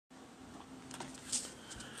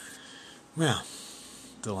Well,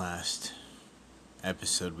 the last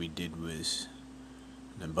episode we did was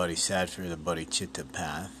the Bodhisattva, the Bodhicitta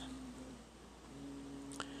path.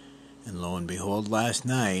 And lo and behold, last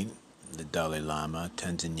night, the Dalai Lama,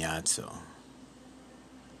 Tenzin Gyatso,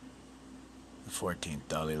 the 14th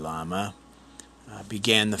Dalai Lama,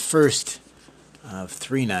 began the first of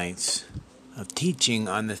 3 nights of teaching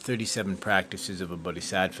on the 37 practices of a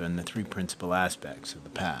Bodhisattva and the 3 principal aspects of the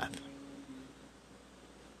path.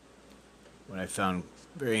 What I found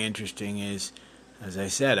very interesting is, as I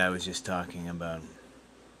said, I was just talking about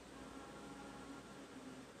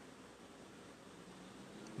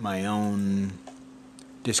my own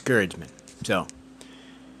discouragement. So,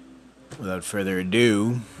 without further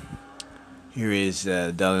ado, here is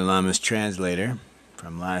Dalai Lama's translator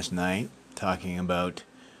from last night talking about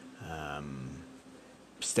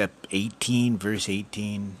step 18, verse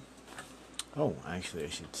 18. Oh, actually, I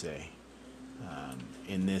should say,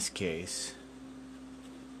 in this case,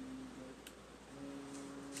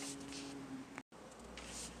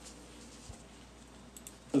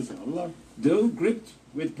 though gripped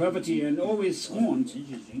with poverty and always scorned,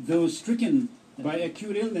 though stricken by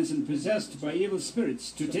acute illness and possessed by evil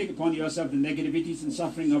spirits, to take upon yourself the negativities and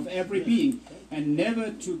suffering of every being, and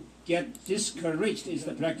never to get discouraged is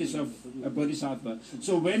the practice of a bodhisattva.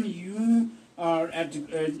 So when you are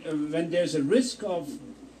when there's a risk of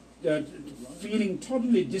feeling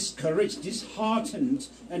totally discouraged, disheartened,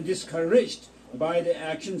 and discouraged by the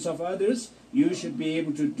actions of others, you should be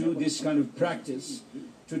able to do this kind of practice,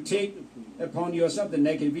 to take upon yourself the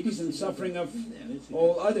negativities and suffering of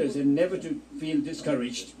all others and never to feel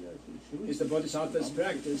discouraged. Is the Bodhisattva's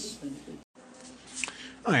practice.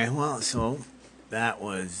 Alright, well, so that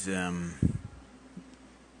was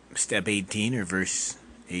step 18, or verse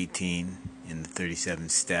 18 in the 37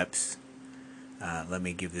 steps. Let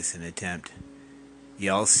me give this an attempt.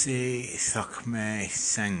 Yalse Sakme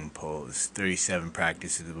Seng pose, 37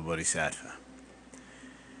 practices of a Bodhisattva.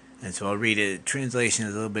 And so I'll read it. Translation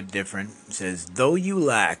is a little bit different. It says, though you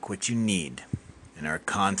lack what you need and are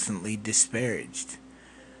constantly disparaged,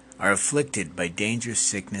 are afflicted by dangerous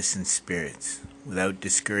sickness and spirits, without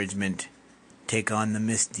discouragement, take on the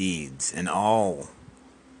misdeeds and all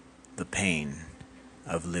the pain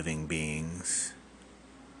of living beings.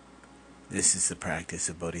 This is the practice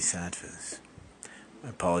of bodhisattvas. My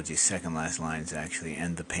apologies, second last line is actually,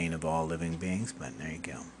 and the pain of all living beings, but there you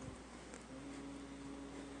go.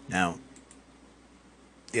 Now,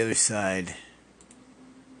 the other side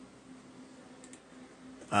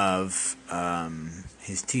of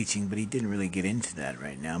his teaching, but he didn't really get into that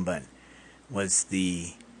right now, but was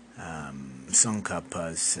the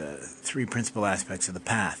Tsongkhapa's 3 principal aspects of the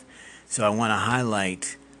path. So I want to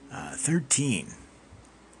highlight 13.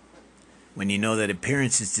 When you know that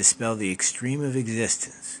appearances dispel the extreme of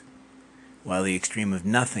existence, while the extreme of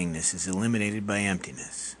nothingness is eliminated by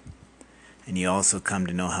emptiness, and you also come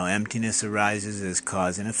to know how emptiness arises as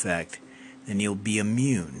cause and effect, then you'll be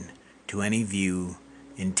immune to any view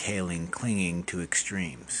entailing clinging to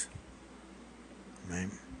extremes. Right?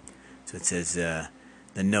 So it says,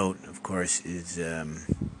 the note, of course, is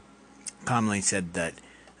commonly said that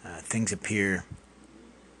things appear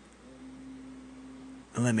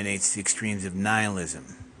eliminates the extremes of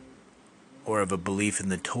nihilism, or of a belief in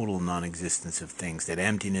the total non-existence of things, that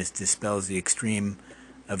emptiness dispels the extreme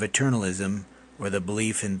of eternalism, or the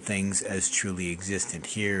belief in things as truly existent.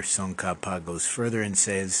 Here, Tsongkhapa goes further and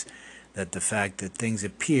says that the fact that things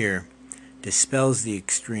appear dispels the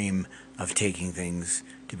extreme of taking things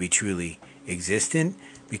to be truly existent,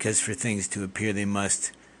 because for things to appear they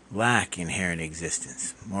must lack inherent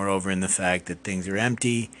existence. Moreover, in the fact that things are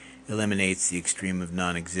empty eliminates the extreme of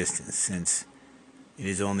non-existence, since it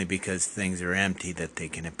is only because things are empty that they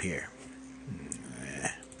can appear.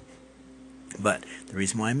 But the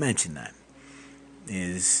reason why I mention that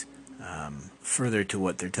is further to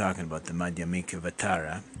what they're talking about, the Madhyamika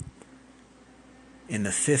Vatara. In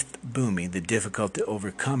the 5th Bhumi, the difficult to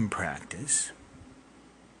overcome practice,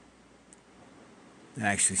 it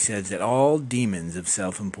actually says that all demons of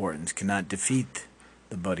self-importance cannot defeat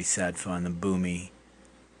the Bodhisattva on the Bhumi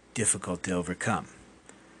difficult to overcome.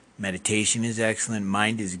 Meditation is excellent,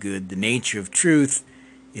 mind is good, the nature of truth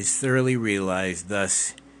is thoroughly realized,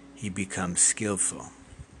 thus he becomes skillful.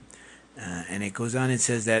 And it goes on, it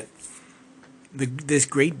says that this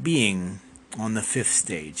great being on the 5th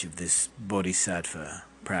stage of this bodhisattva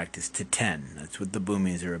practice to 10, that's what the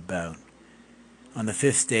bhumis are about. On the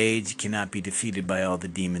 5th stage, cannot be defeated by all the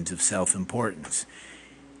demons of self-importance,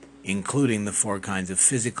 including the 4 kinds of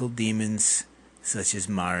physical demons, such as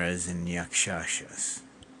maras and yakshashas.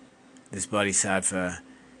 This bodhisattva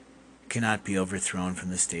cannot be overthrown from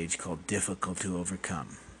the stage called difficult to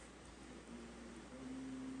overcome.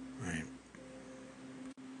 Right.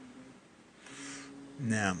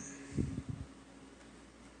 Now,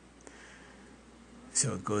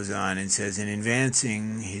 so it goes on and says, in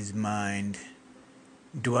advancing, his mind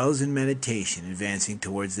dwells in meditation, advancing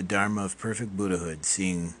towards the Dharma of perfect Buddhahood,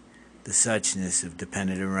 seeing the suchness of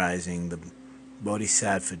dependent arising. The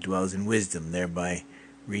Bodhisattva dwells in wisdom, thereby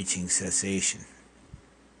reaching cessation.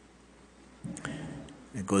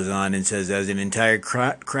 It goes on and says, as an entire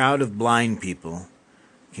crowd of blind people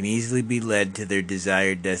can easily be led to their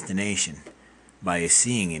desired destination by a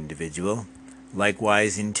seeing individual,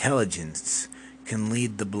 likewise intelligence can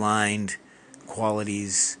lead the blind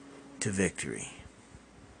qualities to victory.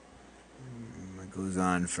 It goes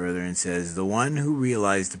on further and says, the one who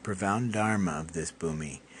realized the profound dharma of this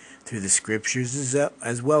bhumi through the scriptures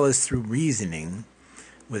as well as through reasoning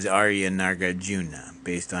was Arya Nagarjuna.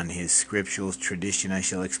 Based on his scriptural tradition, I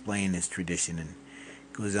shall explain his tradition. And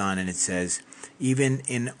it goes on and it says, even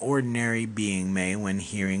an ordinary being may, when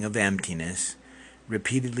hearing of emptiness,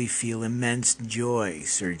 repeatedly feel immense joy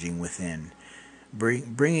surging within,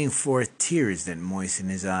 bringing forth tears that moisten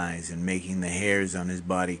his eyes and making the hairs on his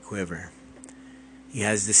body quiver. He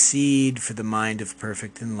has the seed for the mind of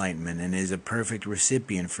perfect enlightenment and is a perfect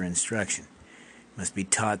recipient for instruction. He must be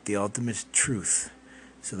taught the ultimate truth,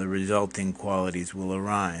 so the resulting qualities will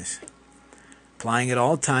arise. Applying at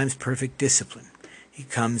all times perfect discipline, he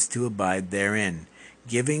comes to abide therein,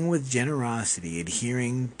 giving with generosity,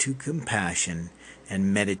 adhering to compassion,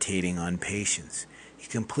 and meditating on patience. He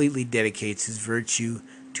completely dedicates his virtue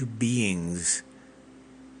to beings'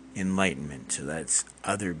 enlightenment. So that's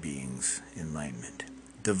other beings' enlightenment.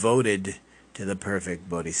 Devoted to the perfect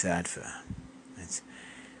Bodhisattva. It's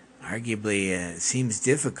arguably seems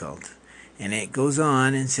difficult. And it goes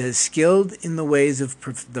on and says, skilled in the ways of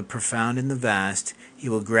the profound and the vast, he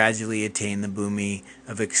will gradually attain the bhumi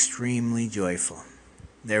of extremely joyful.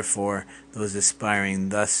 Therefore, those aspiring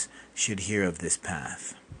thus should hear of this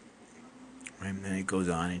path. Right? And then it goes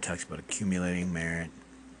on, it talks about accumulating merit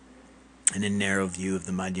and a narrow view of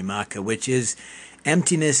the Madhyamaka, which is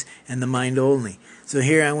emptiness and the mind only. So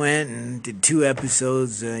here I went and did 2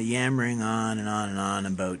 episodes yammering on and on and on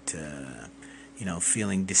about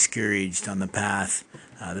feeling discouraged on the path,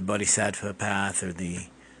 the Bodhisattva path, or the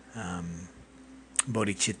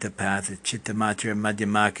Bodhicitta path, the Chittamatra,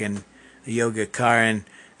 Madhyamaka, and Yogacara. And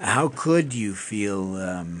how could you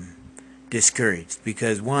feel discouraged?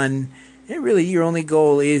 Because 1, really your only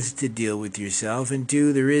goal is to deal with yourself, and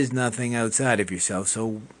 2, there is nothing outside of yourself.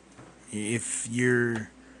 So if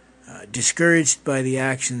you're discouraged by the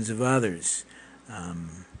actions of others,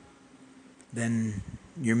 then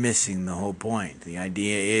you're missing the whole point. The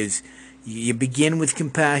idea is you begin with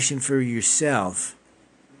compassion for yourself,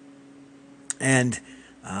 and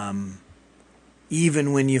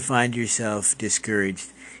even when you find yourself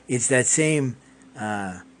discouraged, it's that same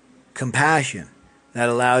compassion that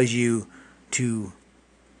allows you to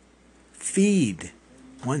feed.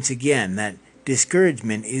 Once again, that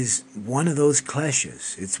discouragement is one of those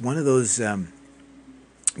kleshas. It's one of those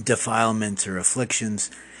defilements or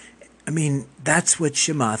afflictions. I mean, that's what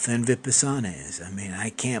shamatha and vipassana is. I mean, I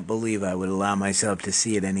can't believe I would allow myself to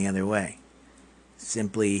see it any other way.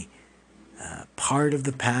 Simply part of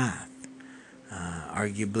the path.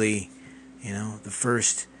 Arguably, the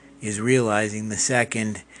first is realizing, the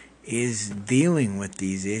second is dealing with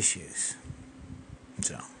these issues.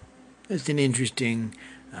 So, it's an interesting,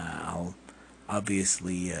 I'll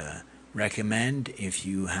obviously recommend, if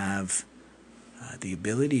you have the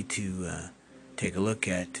ability to take a look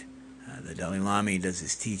at the Dalai Lama. He does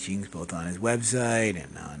his teachings both on his website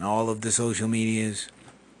and on all of the social medias.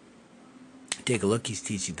 Take a look. He's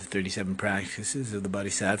teaching the 37 practices of the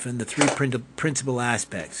Bodhisattva and the 3 principal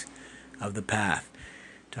aspects of the path.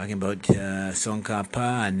 Talking about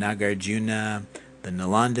Tsongkhapa and Nagarjuna, the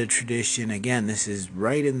Nalanda tradition. Again, this is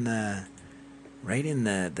right in the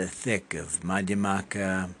thick of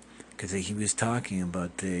Madhyamaka, because he was talking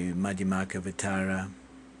about the Madhyamaka Vitara.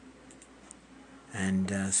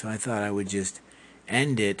 And so I thought I would just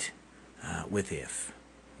end it with if,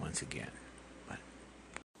 once again. But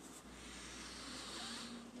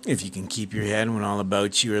if you can keep your head when all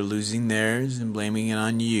about you are losing theirs and blaming it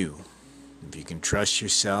on you. If you can trust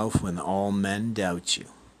yourself when all men doubt you,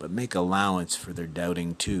 but make allowance for their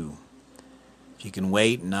doubting too. If you can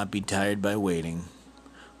wait and not be tired by waiting,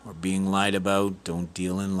 or being lied about, don't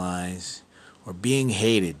deal in lies, or being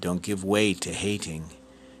hated, don't give way to hating.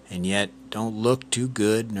 And yet, don't look too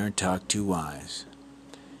good nor talk too wise.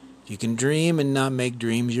 If you can dream and not make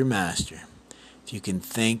dreams your master, if you can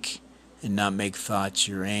think and not make thoughts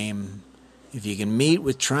your aim, if you can meet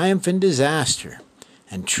with triumph and disaster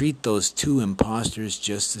and treat those two impostors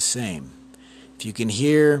just the same, if you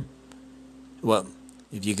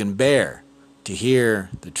can bear to hear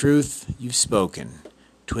the truth you've spoken,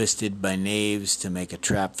 twisted by knaves to make a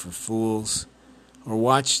trap for fools, or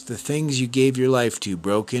watch the things you gave your life to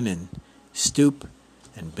broken and stoop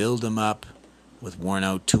and build them up with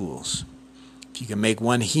worn-out tools. If you can make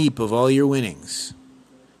one heap of all your winnings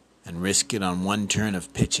and risk it on one turn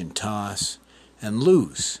of pitch and toss and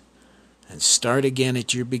lose and start again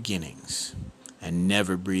at your beginnings and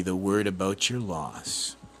never breathe a word about your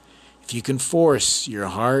loss. If you can force your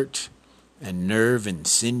heart and nerve and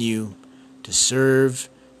sinew to serve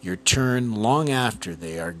your turn long after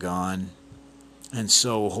they are gone, and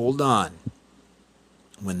so hold on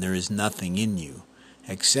when there is nothing in you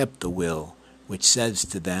except the will which says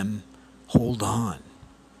to them, hold on.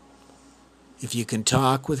 If you can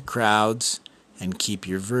talk with crowds and keep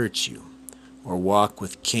your virtue, or walk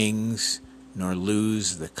with kings nor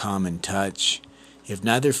lose the common touch, if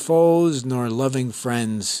neither foes nor loving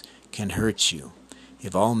friends can hurt you,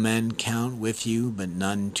 if all men count with you but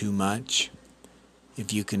none too much,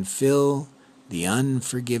 if you can fill the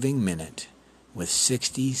unforgiving minute with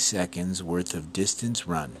 60 seconds worth of distance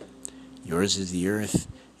run, yours is the earth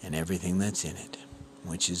and everything that's in it,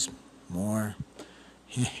 which is more.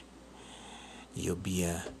 You'll be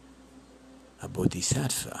a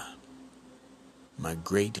bodhisattva, my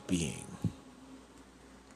great being.